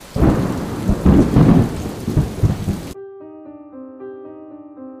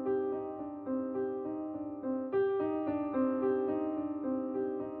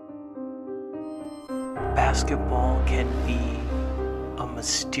basketball can be a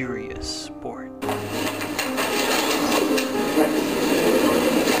mysterious sport.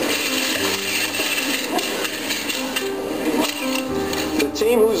 The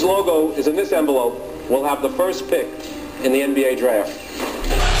team whose logo is in this envelope will have the first pick in the NBA draft.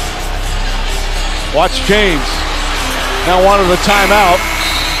 Watch James. Now wanted a timeout,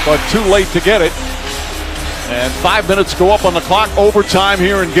 but too late to get it. And 5 minutes go up on the clock. Overtime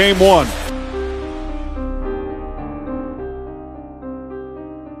here in game one.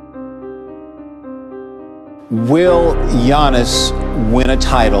 Will Giannis win a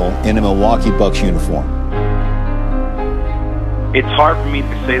title in a Milwaukee Bucks uniform? It's hard for me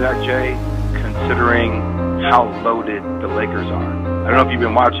to say that, Jay, considering how loaded the Lakers are. I don't know if you've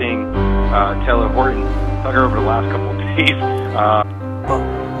been watching Taylor Horton Tucker over the last couple of days. But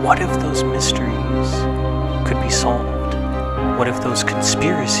what if those mysteries could be solved? What if those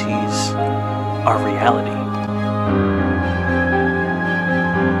conspiracies are reality?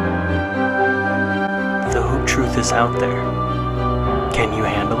 The hoop truth is out there. Can you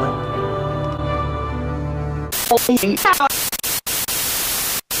handle it?